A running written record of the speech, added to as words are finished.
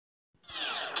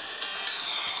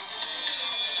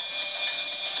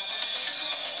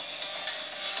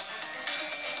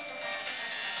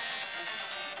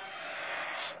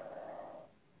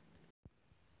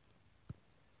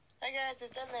Hi guys,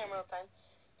 it's Done There Real Time.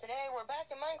 Today we're back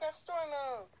in Minecraft Story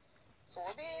Mode. So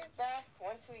we'll be back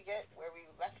once we get where we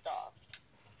left off.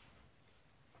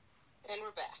 And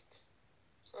we're back.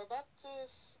 So we're about to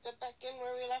step back in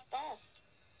where we left off.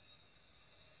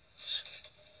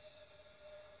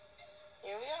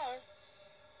 Here we are.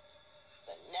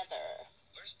 The Nether.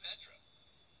 Where's Petra?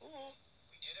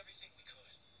 We did everything we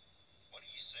could. What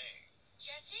are you saying?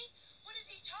 Jesse, what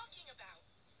is he talking about?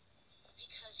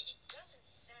 Because it doesn't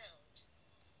sound.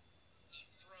 He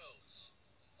froze.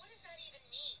 What does that even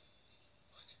mean?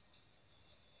 What?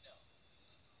 No.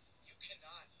 You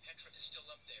cannot. Petra is still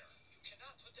up there. You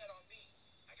cannot put that on me.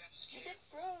 I got You scared. did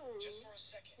froze. Just for a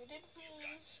second. You did You got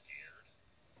freeze. scared?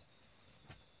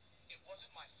 It wasn't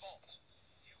my fault.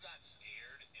 You got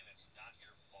scared and it's not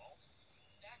your fault?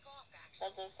 Back off, Axel.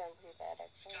 That does sound pretty bad, We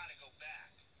actually. gotta go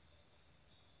back.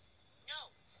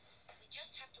 No. We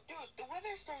just have to Dude, wait. the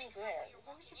weather storm is there.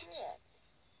 Why would you do that?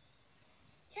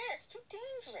 Yeah, it's too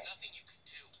dangerous. Nothing you can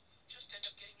do. Just end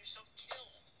up getting yourself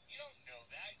killed. You don't know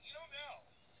that. You don't know.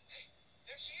 Hey,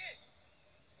 there she is.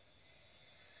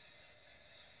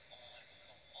 Come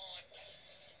on.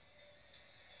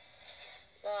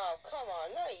 Oh, come on,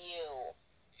 not you.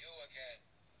 You again.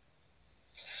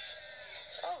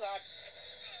 Oh god.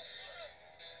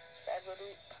 Guys, what do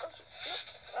we... Oh, shit.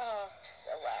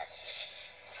 They're whacked.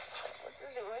 What's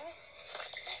this doing?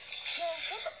 No,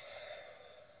 what the...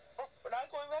 Oh, we're not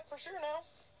going back for sure now.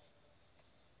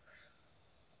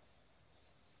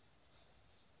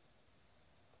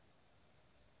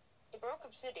 He broke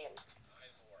obsidian.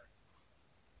 Ivor.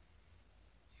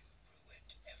 You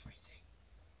ruined everything.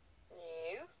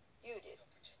 No, you did.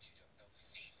 Don't pretend you don't know,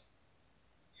 thief.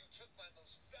 You took my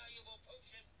most valuable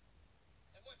potion.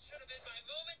 And what should have been my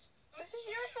moment? This is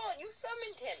your fault. You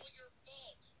summoned him. All your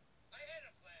fault. I had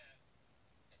a plan.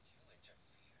 And you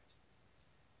interfered.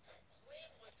 The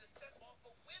plan was to set off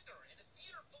a wither in a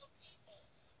theater full of people.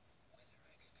 Wither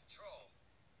I could control.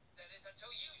 That is until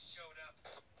you showed up.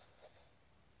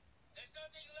 There's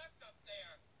nothing left up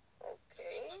there.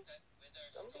 Okay. But that wither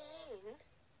Don't be storm. mean.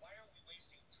 Why are we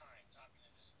wasting time talking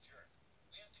to this jerk?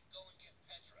 We have to go and get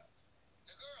Petra.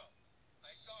 The girl.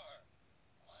 I saw her.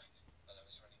 What? While I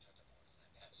was running toward the portal,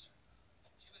 I passed her.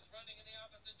 She was running in the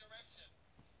opposite direction.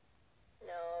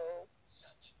 No.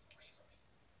 Such bravery.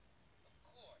 Of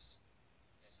course,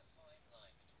 there's a fine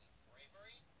line between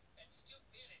bravery and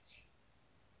stupidity.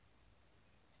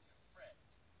 And your friend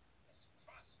has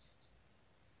crossed it.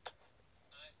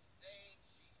 I'm saying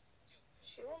she's stupid.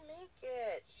 She will make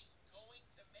it. She's going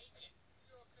to make it.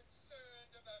 You're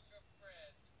concerned about your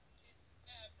friend. It's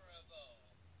admirable.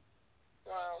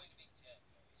 Wow. You're going to be dead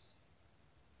very soon.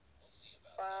 We'll see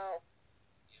about Wow. that.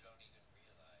 You don't even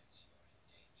realize you're in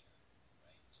danger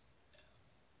right now.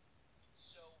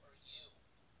 So are you.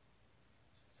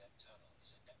 Through that tunnel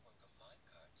is a network of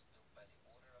minecarts built by the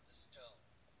Order of the Stone.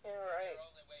 Yeah, It's right. our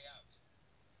only way out.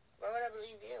 Why would I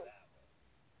believe you? That way.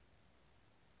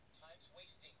 Time's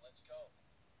wasting. Let's go.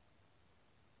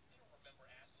 I don't remember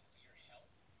asking for your help.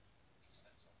 It's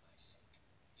not for my sake.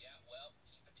 Yeah, well,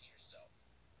 keep it to yourself.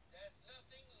 There's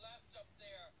nothing left up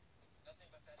there. Nothing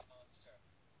but that monster.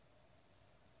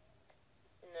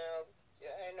 No.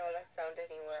 I know that sound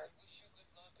anywhere. I wish you good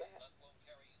luck. Yes. Luck won't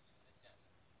carry you through the nether.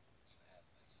 You have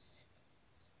my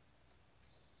sympathies.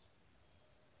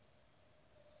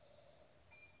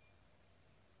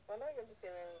 Why do I get the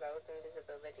feeling about with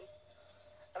invisibility?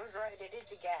 I was right, it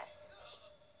is a ghast.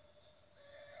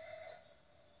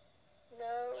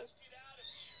 No. Let's get out of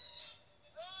here.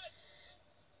 Run!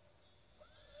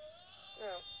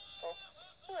 No. Oh.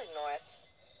 He'll ignore us.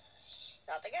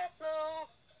 Not the ghast, though.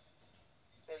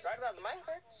 He was right about the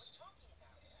minecarts.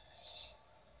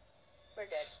 We're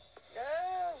dead.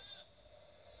 No!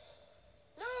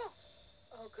 No!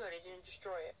 Oh, good, it didn't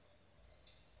destroy it.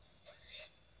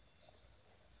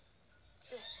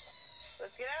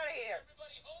 Let's get out of here.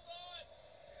 Everybody, hold on!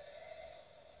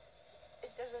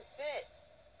 It doesn't fit.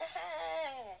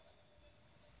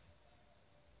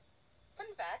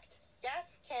 Fun fact,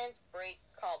 gas can't break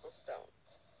cobblestone.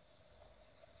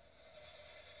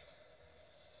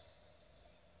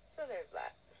 So there's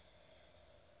that.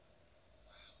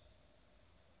 Wow.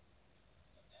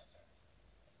 The nether.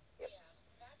 Yep. Yeah,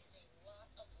 that is a lot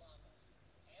of lava.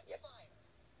 And Yep. fire.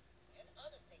 And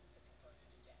other things that can burn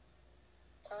you to death.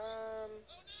 Oh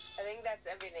no! I think that's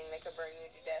everything that could burn you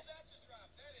to death. That's a trap.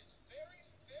 That is very,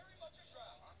 very much a trap.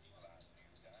 Talking about you,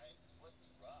 guy. What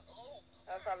trap? Oh,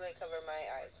 I'll probably cover my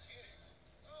eyes. kidding.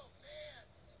 Oh man.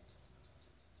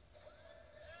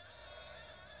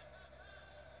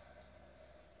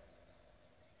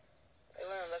 I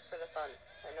want to look for the fun.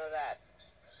 I know that.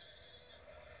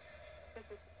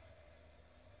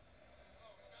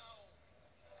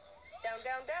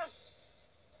 down, down.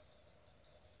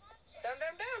 Down,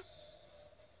 down, down.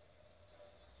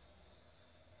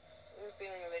 I have a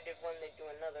feeling if they did one, they'd do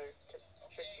another to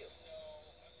trick you. So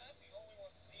I'm not the only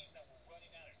one seeing that we're running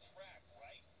out of track,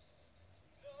 right?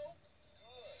 No?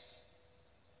 Good.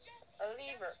 A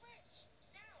lever.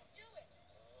 Now, do it.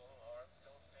 Oh, arms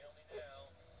don't fail me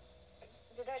now.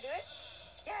 Did I do it?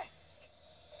 Yes.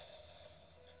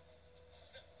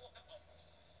 Wow.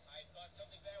 I thought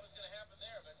something bad was going to happen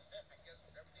there, but I guess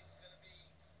everything's going to be...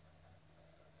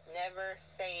 Never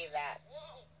say that.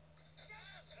 Whoa!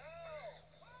 No!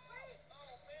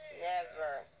 Oh, man!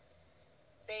 Never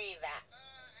say that.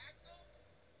 Axel?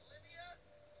 Olivia?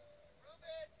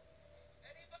 Ruben?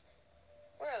 Anybody?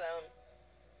 We're alone.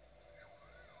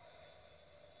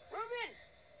 Ruben!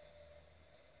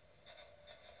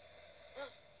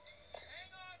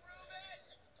 Hang on, Ruben!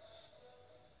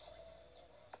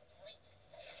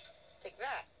 Take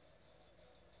that.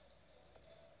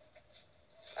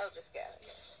 Oh, just get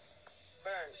it.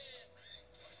 Burn. Okay,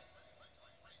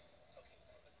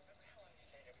 remember how I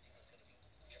said everything was going to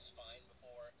be just fine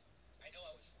before? I know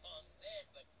I was wrong then,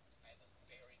 but I have a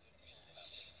very good feeling about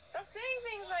this time. Stop saying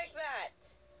things like that.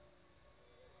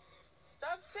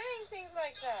 Stop saying things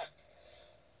like that.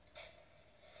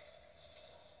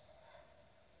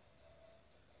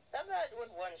 Stop that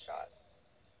with one shot.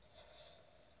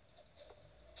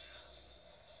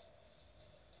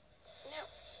 No.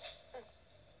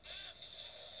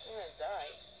 I'm gonna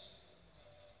die.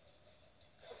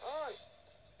 Come on.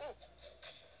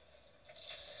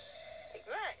 Take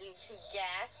that, you two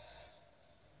gas.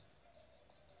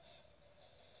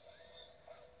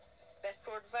 Best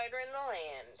sword fighter in the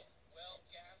land. Well,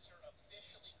 Gasser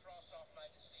officially crossed off my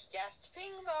decision. Just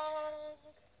ping pong.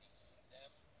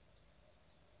 Them?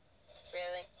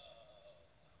 Really?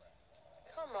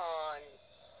 Crap. Come on.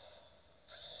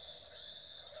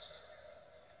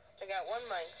 I got one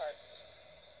minecart.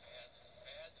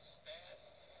 This is bad.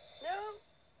 No.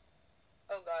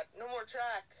 Oh god, no more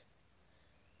track.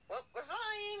 Whoop, we're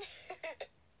flying.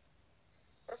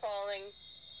 We're falling.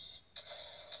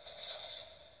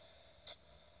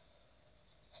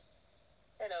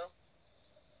 Hello.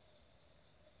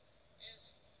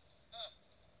 Is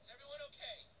everyone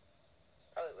okay?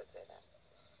 Probably would say that.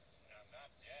 I'm not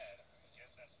dead. I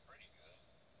guess that's pretty good.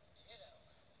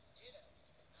 Ditto.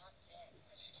 Not dead.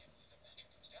 I just can't believe that Patrick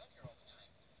comes down here all the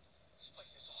time. This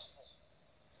place is awful.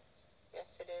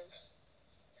 Yes, it is.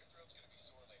 Your throat's gonna be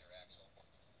sore later, Axel.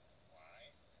 Why?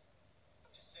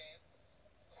 I'm just saying.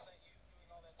 Wasn't that you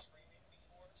doing all that screaming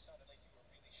before? Sounded like you were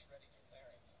really shredding your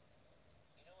larynx.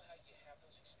 You know how you have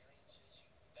those experiences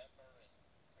you remember and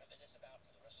reminisce about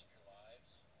for the rest of your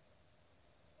lives?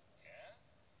 Yeah?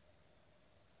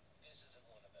 This isn't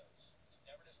one of those.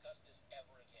 Never discuss this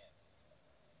ever again.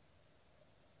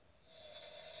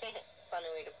 Funny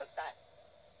way to put that.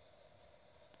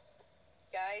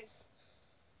 Guys,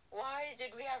 why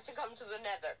did we have to come to the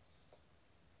Nether?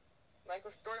 Like,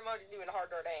 with story mode is even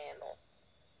harder to handle.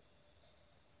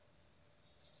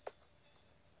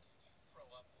 You throw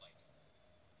up, like,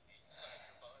 inside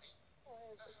your body? Why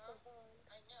is this so hard?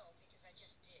 I know, because I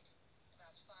just did.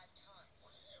 About 5 times.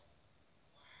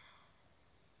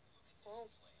 Oh.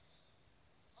 Place.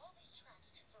 All these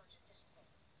tracks converge at this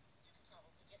point. You could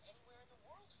probably get anywhere in the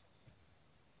world from here.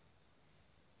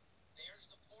 There's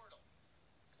the portal.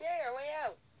 Yay, our way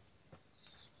out.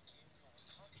 This is what Gabriel was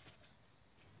talking about.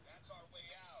 That's our way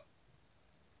out.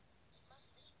 It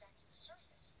must lead back to the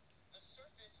surface. The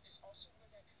surface is also where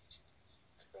that creature is.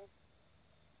 True.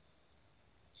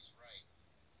 He's right.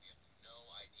 We have no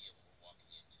idea what we're walking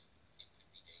into. It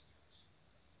could be dangerous.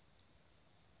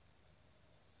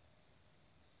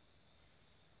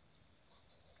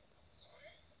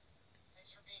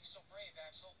 Thanks for being so brave,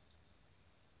 Axel.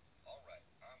 All right,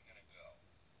 I'm gonna go.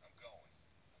 I'm going.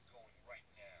 I'm going right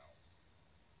now.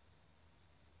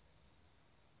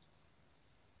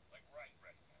 Like right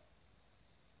now.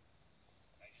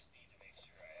 I just need to make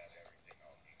sure I have everything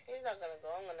I'll need. He's not gonna go,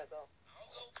 I'm gonna go.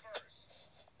 I'll go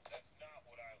first. That's not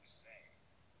what I was saying.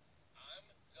 I'm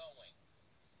going.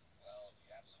 Well, if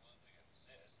you absolutely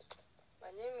insist.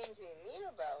 I didn't mean to be mean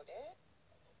about it.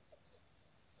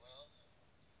 Well,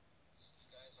 see you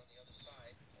guys on the other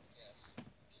side, yes.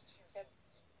 Be careful. Yep.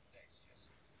 Thanks,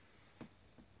 Jesse.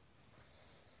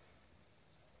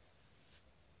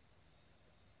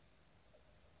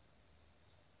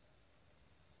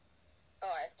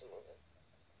 Oh, I have to move it.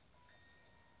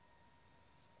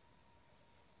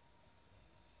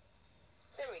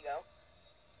 There we go.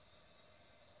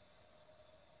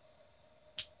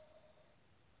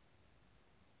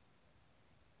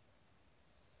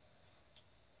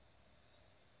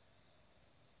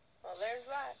 is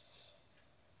that?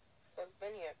 So it's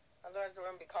been here. Otherwise, there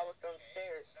wouldn't be cobblestone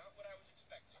stairs. Not what I was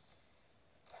expecting.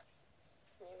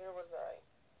 Neither was I.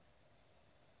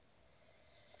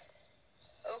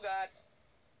 Oh God.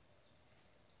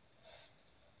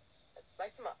 Let's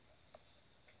slice them up.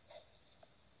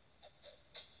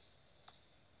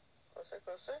 Closer,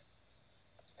 closer.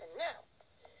 And now.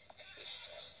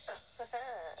 That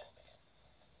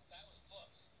was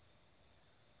close.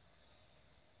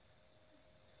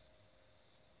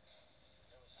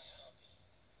 There was a zombie.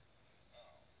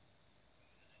 Oh.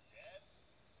 Is it dead?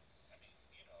 I mean,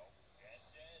 you know,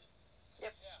 dead?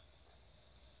 Yep. Yeah.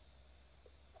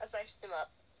 I sliced him up.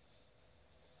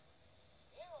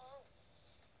 Hello.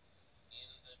 In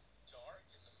the dark,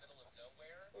 in the middle of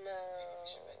nowhere? No. Maybe we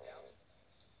should head down.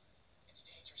 It's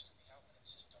dangerous to be out when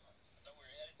it's just dawn. I thought we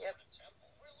were headed Yep. toward a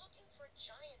temple. We're looking for a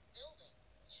giant building.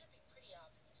 It should be pretty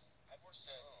obvious. Ivor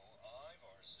said. Oh,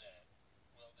 Ivor said.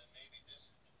 Well, then maybe this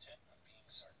is the temple. I'm being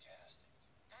sarcastic.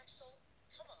 Axel,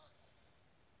 come on.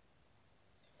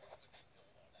 They wouldn't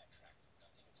build all that track for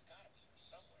nothing. It's gotta be here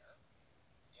somewhere.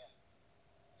 Yeah,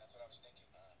 that's what I was thinking.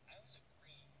 I was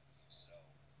agreeing with you, so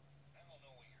I don't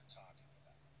know what you're talking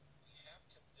about. We have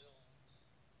to build,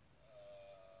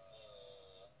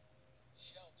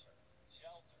 shelter.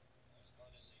 Shelter. I was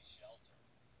going to say shelter.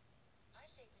 I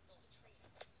say we build a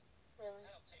treehouse. Really?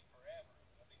 That'll take forever.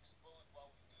 I'll be exposed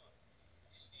while we do it. We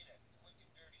just need a quick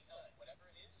and dirty hut. Whatever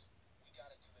it is, we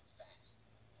gotta do it fast.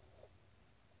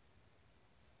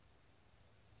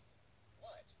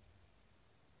 What?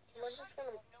 We're just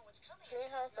gonna won't know what's coming.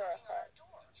 treehouse until or a it's knocking on hut? our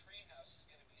door. The treehouse is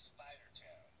gonna be Spider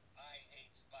Town. I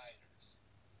hate spiders.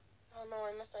 Oh no,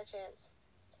 I missed my chance.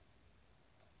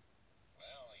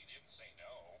 Well, he didn't say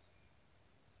no.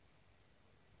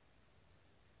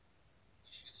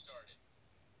 We should get started.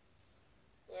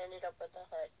 We ended up with a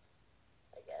hut,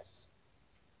 I guess.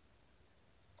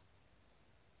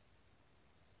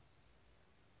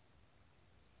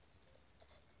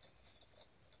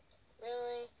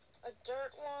 Really? A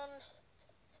dirt one?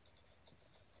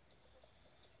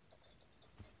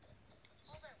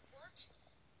 All that work,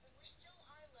 and we're still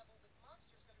eye level with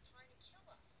monsters that are trying to kill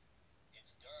us.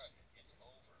 It's done. It's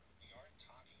over. We aren't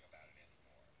talking about it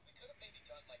anymore. We could have maybe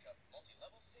done like a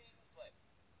multi-level thing, but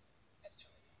that's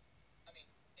too late. I mean,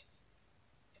 it's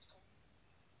cool.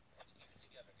 Let's keep it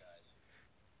together, guys.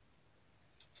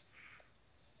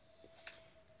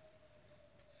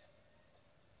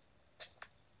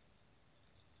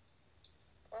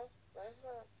 Oh, there's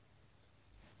that.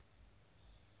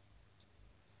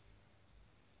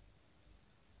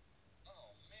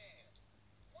 Oh, man.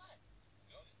 What?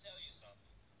 I'm going to tell you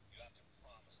something. You have to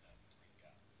promise not to freak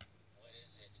out. What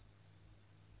is it?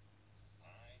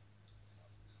 I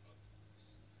have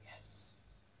cookies. Yes.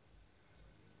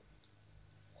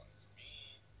 One for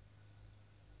me.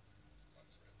 One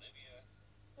for Olivia.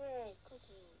 Yay,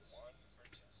 cookies. One for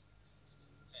Jessica.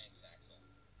 Thanks, Axel.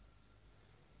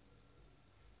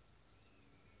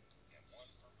 And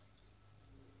one for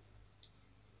Ruby.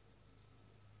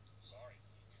 Sorry,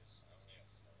 Lucas. I only have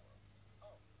 4.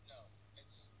 Oh, no.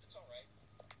 It's all right.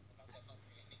 I'm not that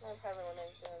hungry anymore. I probably want to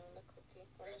examine the cookie.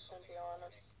 I'm just gonna be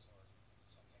honest.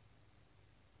 Something.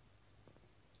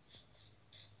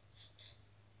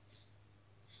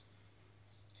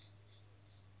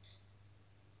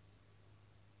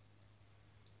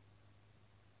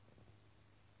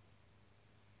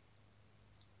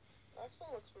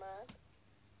 Axel looks mad.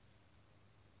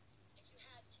 If you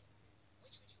had to,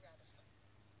 which would you rather fight?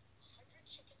 100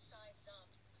 chicken-sized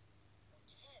zombies, or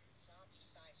 10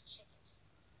 zombie-sized chickens?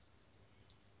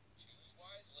 Choose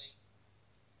wisely.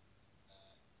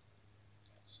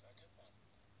 That's a good one.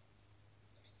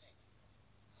 Let me think.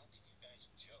 How can you guys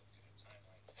joke at a time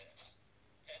like this?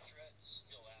 Petra is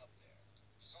still out there.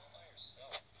 She's all by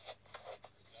herself.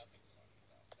 There's nothing funny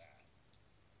about that.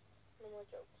 No more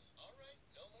jokes. All right,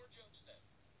 no more jokes then.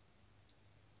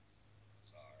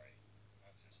 Sorry.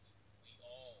 I'm just... We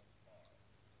all are.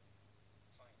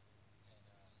 Fine. Then,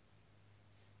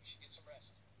 we should get some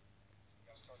rest. We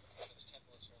gotta start looking for this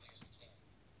temple as early as we can.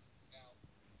 Now,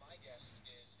 my guess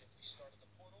is if we start at the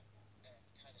portal and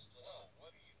kind of split up...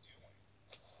 What are you doing?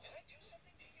 Did I do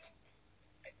something to you?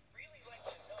 I'd really like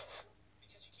to know.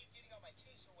 Because you keep getting on my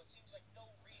case for what seems like no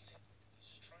reason.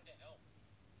 He's just trying to help.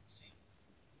 See?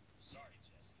 Sorry,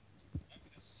 Jesse. I'm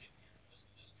gonna sit here and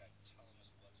listen to this guy telling us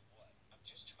what's what. I'm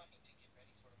just trying to get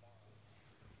ready for tomorrow.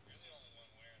 You're the only one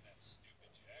wearing that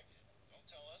stupid jacket. Don't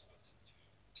tell us what to do.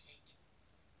 Take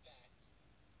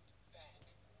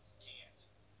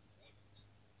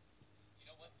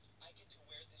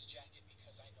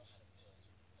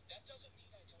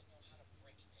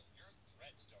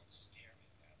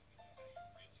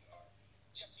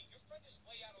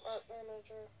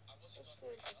manager. I wasn't Let's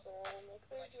going to leave this alone. I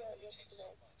but I could do can that only take so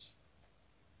yesterday. much.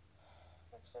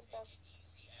 Extra Take buck. it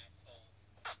easy, Axel.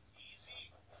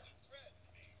 Easy? He threatened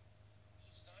me.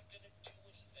 He's not gonna do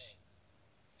anything.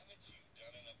 Haven't you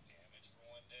done enough damage for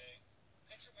one day?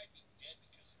 Petra might be dead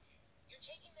because of you. You're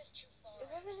taking this too far. It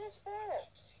wasn't his I fault.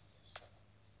 have to take this.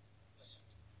 Listen,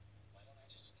 why don't I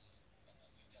just leave and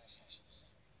let you guys hash this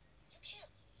out? You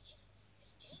can't leave.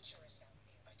 It's dangerous out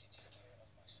there. I can take care of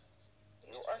myself.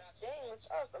 You are staying with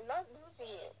us. I'm not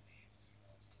losing you. Leave if he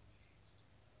wants to leave.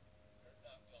 You're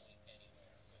not going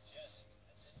anywhere. But Jesse,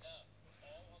 that's enough.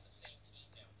 We're all on the same team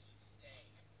now. He's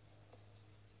staying.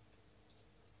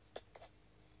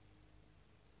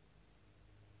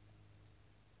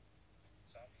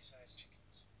 Zombie-sized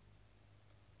chickens.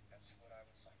 That's what I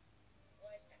would fight.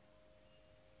 Why is that?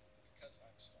 Because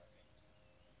I'm starving.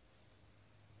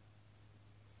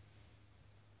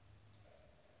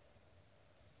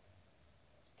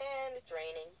 And it's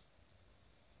raining.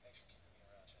 Thanks for keeping me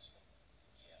around, Jesse.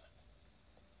 Yeah.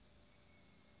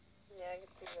 Yeah, I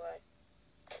can see why.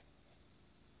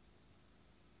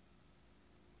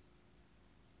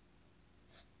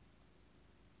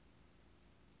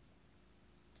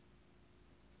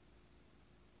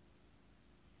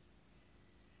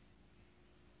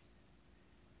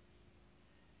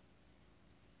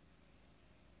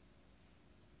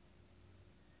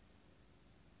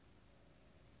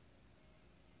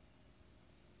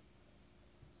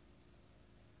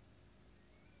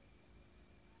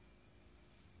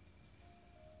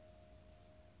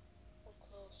 We're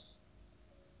close.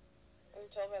 I can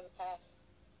tell by the path.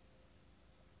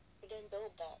 We didn't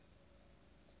build that.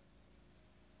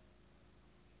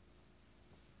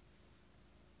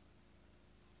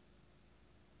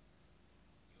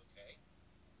 You okay? It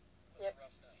was Yep. a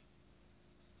rough night.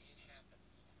 It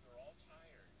happens. We were all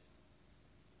tired.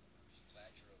 I'm just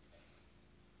glad you're okay.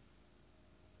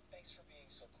 Thanks for being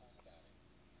so cool about it.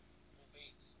 Cool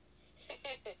beans.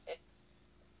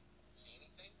 See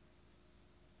anything?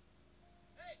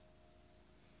 Hey!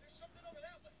 There's something over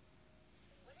that way.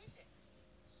 What is it?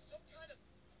 Some kind of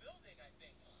building, I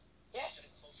think. Yes! Get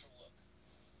a closer look.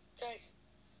 Guys,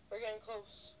 we're getting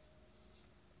close.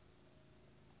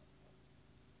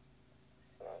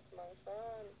 Come on, come on, come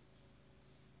on.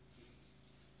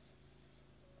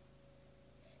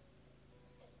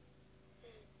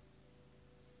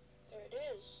 There it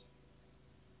is.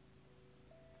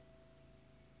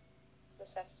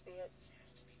 This has to be it. This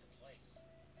has to be the place.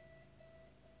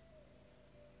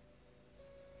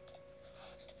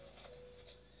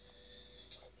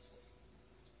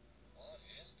 What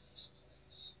is this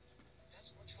place? That's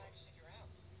what we're trying to figure out.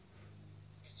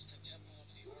 It's the Temple of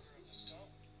the Order of the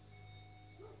Stone.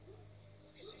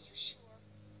 Lucas, are you sure?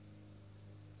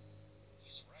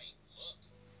 He's right. Look.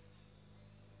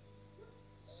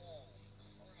 Holy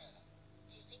crap.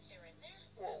 Do you think they're in there?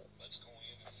 Whoa. Let's go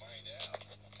in and find out.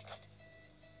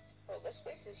 Oh, this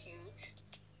place is huge.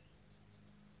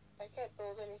 I can't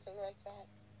build anything like that.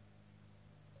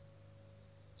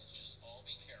 Let's just all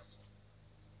be careful.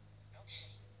 Okay.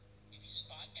 If you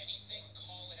spot anything,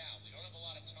 call it out. We don't have a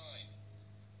lot of time.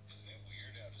 Isn't it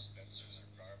weird how dispensers are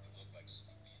carved to look like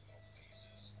Snoopy's little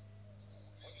faces?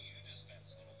 What do you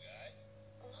dispense, little guy?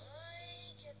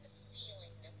 I get the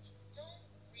feeling that we don't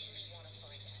really want to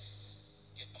find out.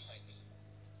 Get behind me.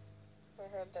 I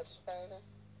heard that spider.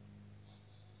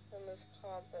 And there's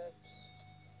cobwebs.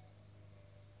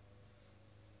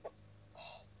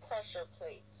 Oh, pressure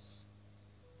plates.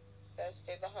 Gotta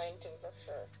stay behind him for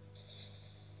sure.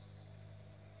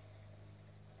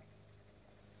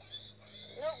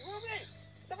 No, Ruben!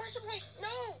 The pressure plate!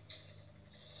 No!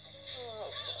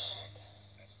 Oh, God.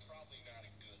 That's probably not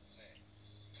a good thing.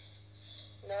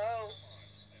 No. Come on,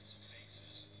 expensive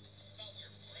faces. Thought we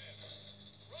were friends.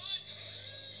 Run!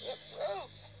 Yep.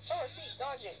 Oh! Oh, I see.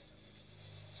 Dodging.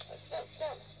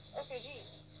 Down. Okay,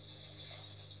 jeez.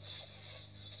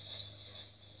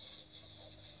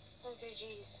 Okay,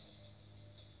 jeez.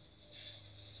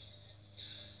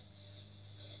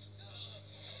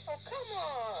 Oh, come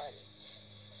on!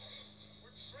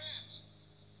 We're trapped.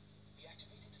 We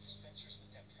activated the dispensers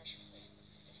with that pressure plate.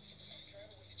 If we can figure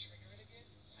out a way to trigger it again,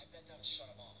 I bet that'll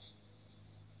shut them off.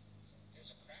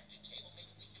 There's a crafting table.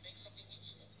 Maybe we can make something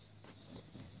useful.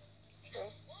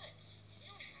 True. What? We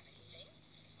don't have anything.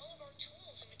 All of our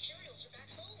tools and materials are back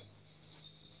home.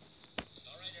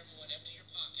 All right, everyone, empty your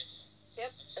pockets.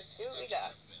 Yep, let's see what we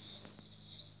got.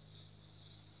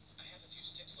 I have a few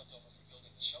sticks left over from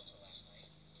building the shelter last night.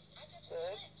 I got some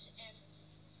Good. flint and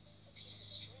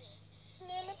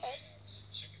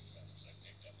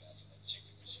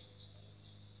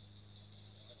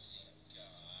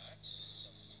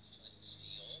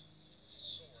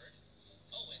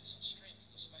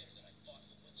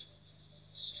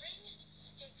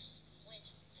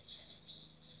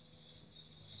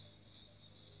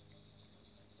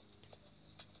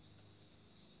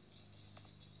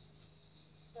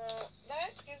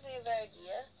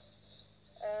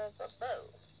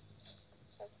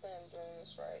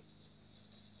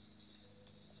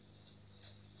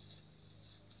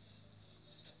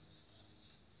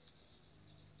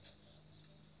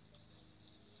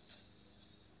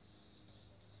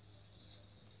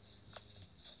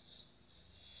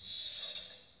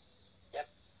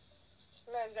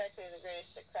exactly the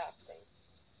greatest at crafting.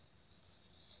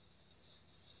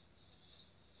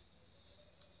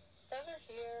 Feather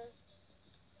here,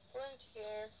 flint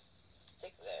here,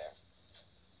 stick there.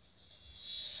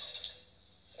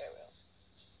 There we go.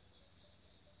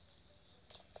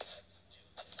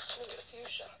 Look at a few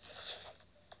shots.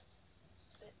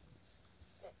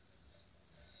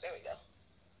 There we go.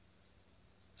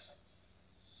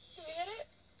 Did we hit it?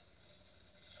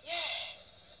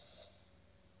 Yes!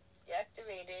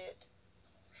 Deactivated.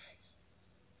 Right.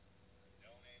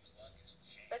 No name's luck is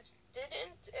changing. But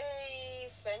didn't a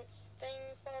fence thing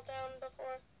fall down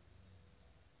before?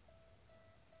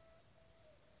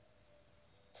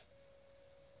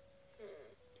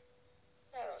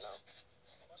 I don't know.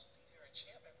 Must be their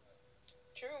enchantment room.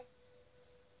 True.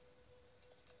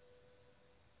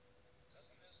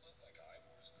 Doesn't this look like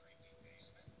Ivor's creepy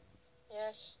basement?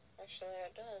 Yes, actually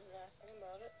it does, now I think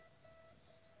about it.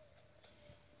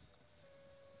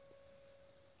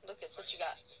 Look at what you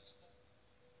got. Useful?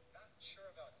 Not sure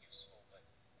about useful, but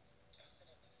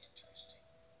definitely interesting.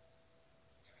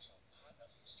 There's a lot of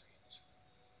history in this room.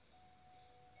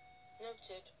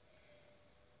 Noted.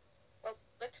 Well,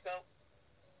 let's go.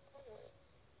 Oh, wait.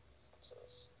 What's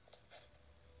this?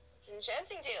 It's an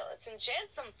enchanting deal. Let's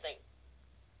enchant something.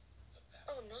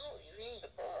 Oh no, you're reading the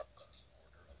book. But the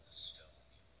Order of the Stone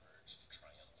emerged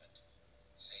triumphant,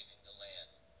 saving the land,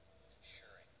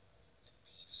 ensuring that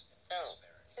peace and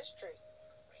prosperity History.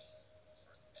 would reign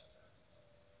forever.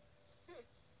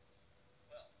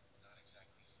 Well, not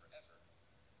exactly forever.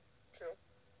 True.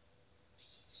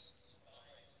 These 5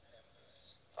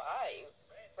 members 5?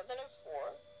 But then I'm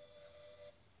 4.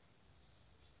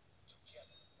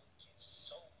 together would give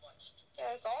so much to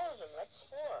Yeah, it's all of them. That's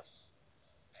 4.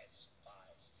 as 5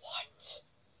 What?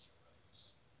 heroes.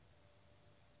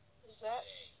 Is that?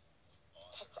 They would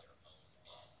honor That's- their own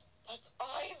end. That's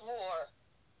Ivor.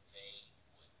 They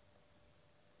would.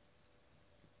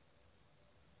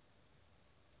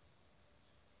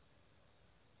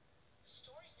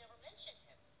 Stories never mentioned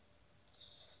him.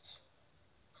 This is too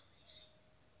crazy.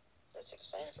 This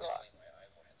explains a lot. Explain why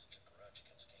Ivor had such a grudge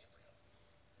against Gabriel.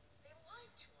 They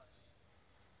lied to us.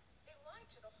 They lied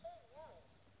to the whole world.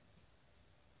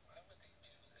 Why would they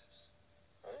do this?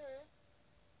 Mm-hmm.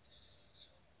 This is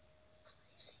so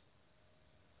crazy.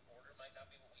 The Order might not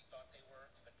be what we thought they were,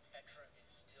 but Petra is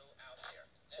still out there.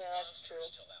 That Yeah, that's monster true.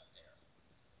 is still out there.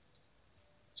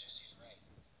 Jesse's right.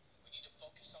 We need to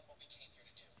focus on what we came here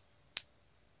to do.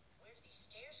 Where do these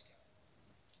stairs go?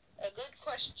 A good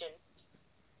question.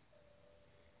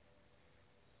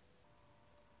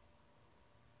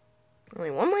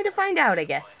 Only one way to find out, I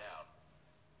guess. Find out.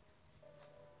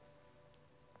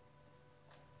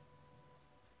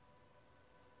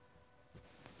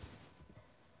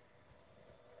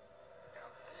 Now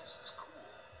this is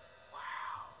cool.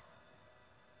 Wow.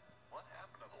 What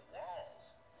happened to the walls?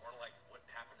 More like what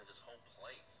happened to this whole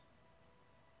place.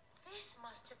 This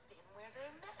must have been where they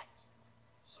met.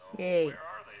 So Yay. where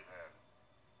are they then?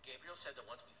 Gabriel said that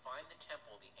once we find the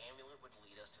temple, the amulet would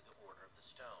lead us to the Order of the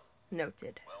Stone.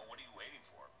 Noted. Well, what are you waiting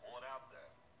for? Pull it out then.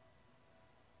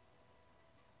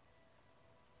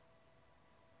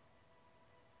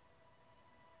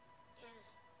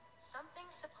 Is something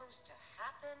supposed to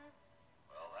happen?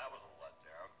 Well, that was a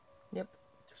letdown. Yep.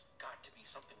 There's got to be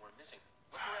something we're missing.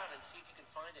 Look around and see if you can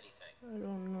find anything. I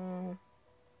don't know.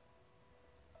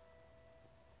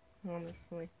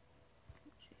 Honestly.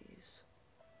 Jeez.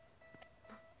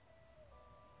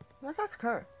 Let's ask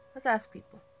her. Let's ask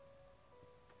people.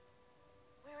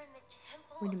 We're in the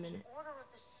temple Wait a of minute. the Order of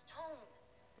the Stone.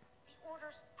 The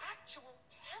Order's actual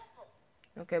temple.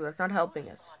 Okay, but that's not helping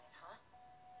Who's us. on it, huh?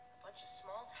 A bunch of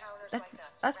small towners That's like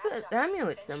us. that's wrapped the up in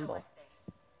amulet adventure symbol. like this.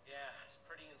 Yeah, it's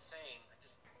pretty insane. I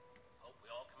just hope we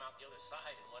all come out the other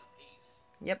side in one piece.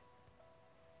 Yep.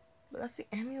 But that's the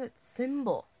amulet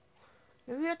symbol.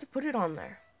 Maybe we have to put it on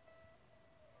there.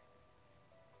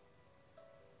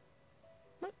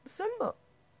 Look, the symbol.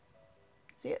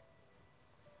 See it?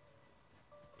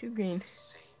 Too green. The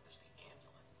same as the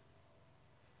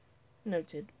amulet.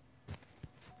 Noted.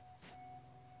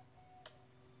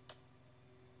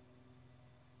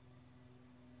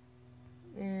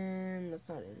 And that's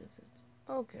not it, is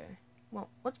it? Okay. Well,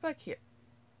 what's back here?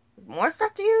 There's more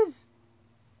stuff to use?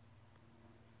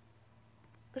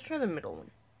 Let's try the middle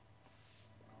one.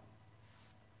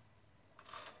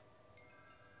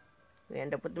 We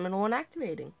end up with the middle one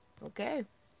activating. Okay.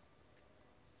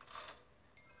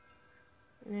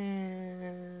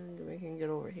 And we can get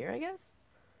over here, I guess.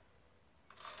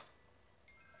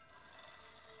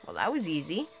 Well, that was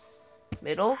easy.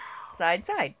 Middle, side,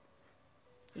 side.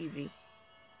 Easy.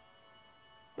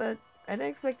 But I didn't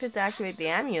expect it to activate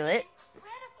the amulet.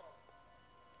 Incredible.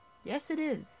 Yes, it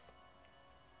is.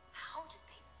 How did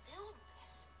they build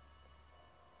this?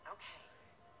 Okay.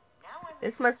 Now I'm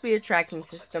This must be a tracking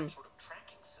Looks like system. some sort of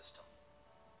tracking system.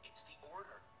 It's the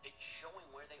order. It's showing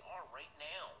where they are right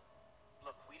now.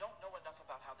 Look, we don't know enough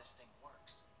about how this thing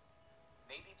works.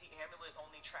 Maybe the amulet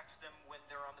only tracks them when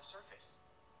they're on the surface.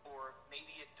 Or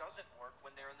maybe it doesn't work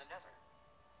when they're in the nether.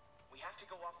 We have to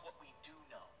go off what we do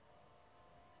know.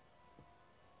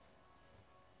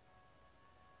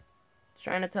 It's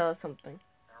trying to tell us something.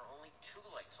 There are only 2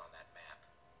 lights on that map.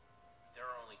 There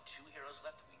are only 2 heroes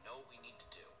left that we know we need to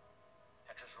do.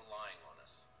 Petra's relying on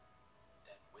us.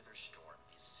 That Wither Storm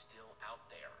is still out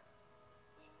there.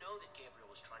 We know that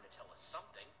Gabriel was trying to tell us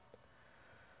something.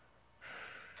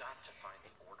 We've got to find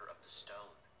the Order of the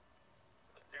Stone.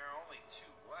 But there are only 2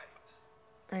 lights.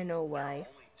 I know There why. are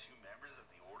only 2 members of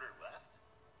the Order left?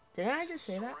 Didn't I just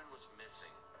say that? Soren was missing.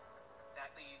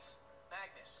 That leaves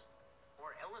Magnus.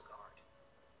 Or Ellegard.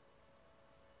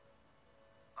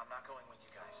 I'm not going with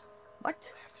you guys. What?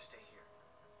 I have to stay here.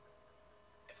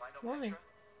 If I know Why? Petra,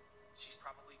 she's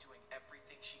probably doing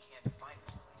everything she can to find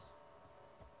this place.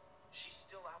 She's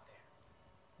still out there.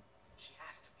 She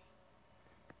has to be.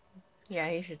 Yeah,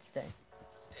 he should stay.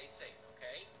 Stay safe,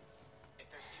 okay? If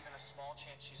there's even a small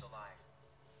chance she's alive,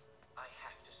 I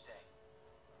have to stay.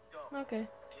 Go. Okay.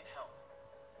 Get help.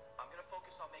 I'm gonna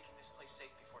focus on making this place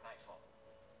safe before nightfall.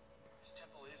 This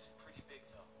temple is pretty big,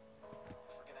 though.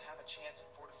 If we're gonna have a chance at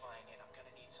fortifying it, I'm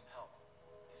gonna need some help.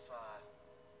 If,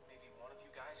 maybe one of you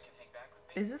guys can hang back with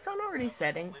me. Is the sun already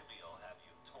setting? Olivia will have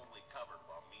you totally covered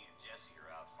while me and Jesse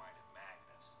are out finding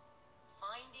Magnus.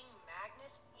 Finding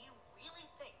Magnus? You really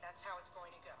think that's how it's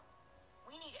going to go?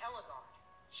 We need Ellegard.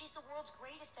 She's the world's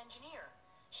greatest engineer.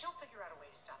 She'll figure out a way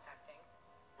to stop that thing.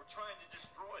 We're trying to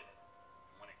destroy it.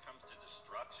 And when it comes to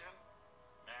destruction,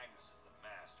 Magnus is the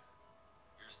master.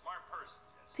 You're a smart person,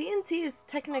 Jesse. TNT is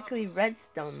technically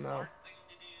redstone, though. Smart thing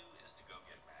to do is to go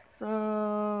get Magnus. So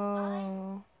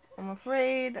I'm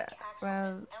afraid. Axel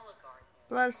Well, and Ellegard.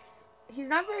 plus he's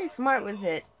not very smart with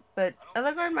it. But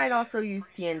Ellegard might also use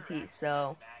TNT,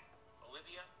 so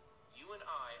Olivia, you and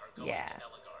I are going Yeah. to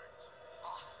Ellegard's.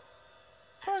 Awesome.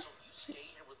 Plus, Axel, you stay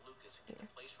here with Lucas and get the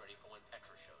place ready for when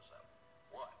Petra shows up.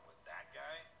 What, with that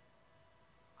guy?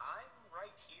 I'm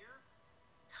right here.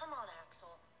 Come on,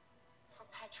 Axel. For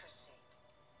Petra's sake.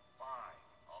 Fine,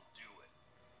 I'll do it.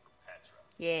 For Petra.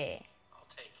 yeah. I'll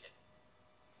take it.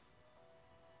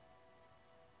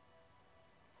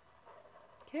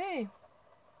 Okay.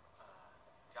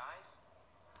 Guys,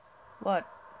 What?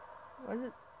 What is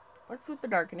it? What's with the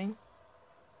darkening?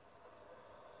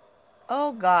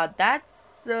 Oh God,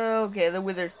 that's okay. The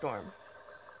Wither Storm.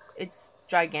 It's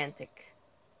gigantic.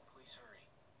 please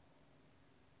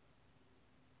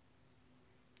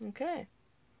hurry. Okay.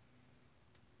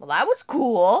 Well, that was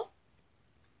cool.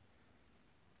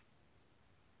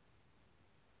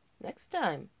 Next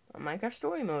time on Minecraft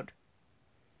Story Mode.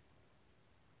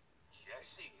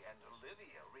 Jesse and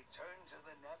Olivia return to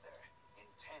the Nether,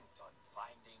 intent on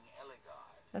finding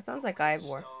Ellegard. That sounds like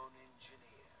Ivor. Stone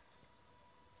engineer.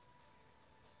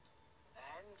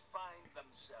 And find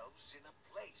themselves in a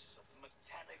place of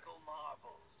mechanical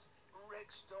marvels,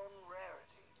 redstone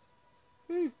rarity.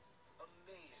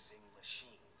 Amazing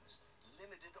machines,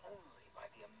 limited only by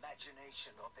the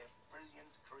imagination of their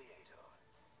brilliant creator.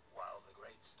 While the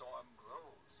great storm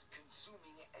grows,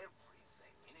 consuming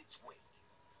everything in its wake,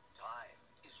 time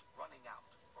is running out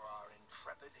for our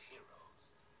intrepid heroes.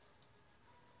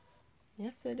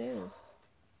 Yes, it is.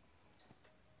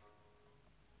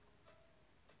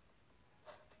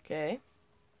 Okay.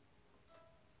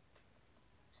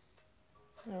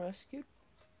 I rescued.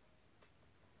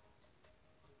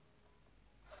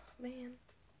 Man.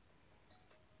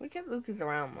 We kept Lucas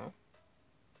around, though.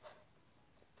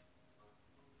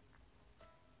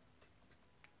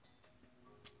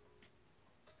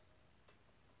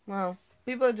 Well,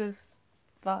 people just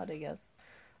thought, I guess,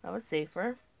 that was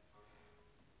safer.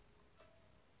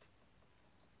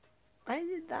 I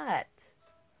did that.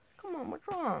 Come on, what's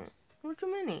wrong? There were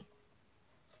too many.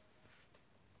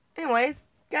 Anyways,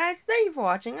 guys, thank you for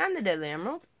watching. I'm the Deadly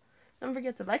Emerald. Don't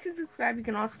forget to like and subscribe. You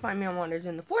can also find me on Wonders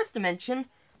in the 4th Dimension.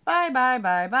 Bye, bye,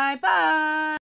 bye, bye, bye.